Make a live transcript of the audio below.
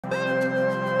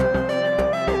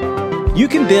You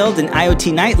can build an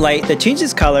IoT nightlight that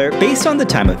changes color based on the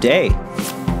time of day.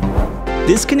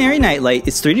 This Canary nightlight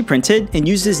is 3D printed and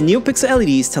uses neopixel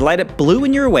LEDs to light up blue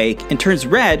when you're awake and turns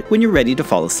red when you're ready to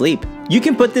fall asleep. You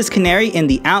can put this Canary in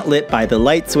the outlet by the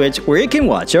light switch where it can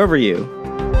watch over you.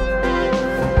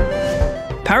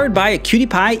 Powered by a QT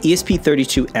Py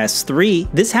ESP32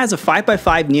 S3, this has a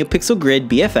 5x5 neopixel grid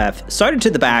BFF soldered to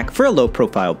the back for a low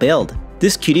profile build.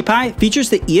 This QT Py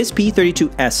features the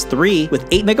ESP32 S3 with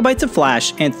 8 MB of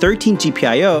flash and 13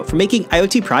 GPIO for making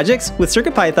IoT projects with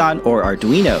CircuitPython or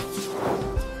Arduino.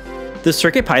 The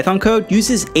CircuitPython code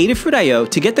uses Adafruit I/O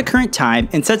to get the current time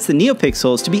and sets the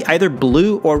neopixels to be either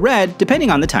blue or red depending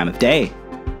on the time of day.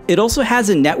 It also has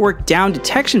a network down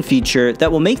detection feature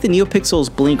that will make the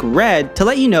neopixels blink red to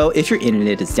let you know if your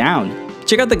internet is down.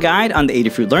 Check out the guide on the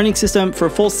Adafruit learning system for a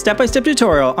full step-by-step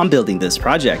tutorial on building this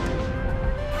project.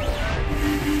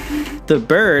 The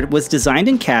bird was designed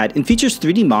in CAD and features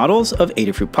 3D models of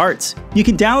Adafruit parts. You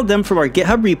can download them from our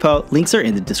GitHub repo, links are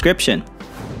in the description.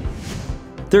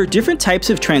 There are different types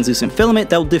of translucent filament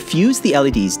that will diffuse the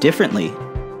LEDs differently.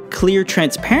 Clear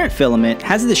transparent filament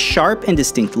has this sharp and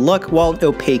distinct look, while an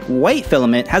opaque white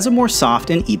filament has a more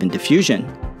soft and even diffusion.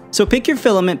 So pick your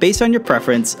filament based on your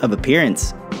preference of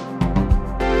appearance.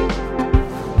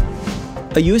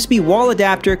 A USB wall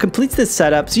adapter completes this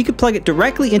setup so you can plug it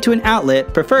directly into an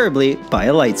outlet, preferably by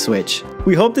a light switch.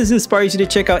 We hope this inspires you to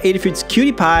check out Adafruit's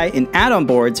QT Py and add-on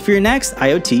boards for your next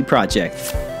IoT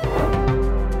project.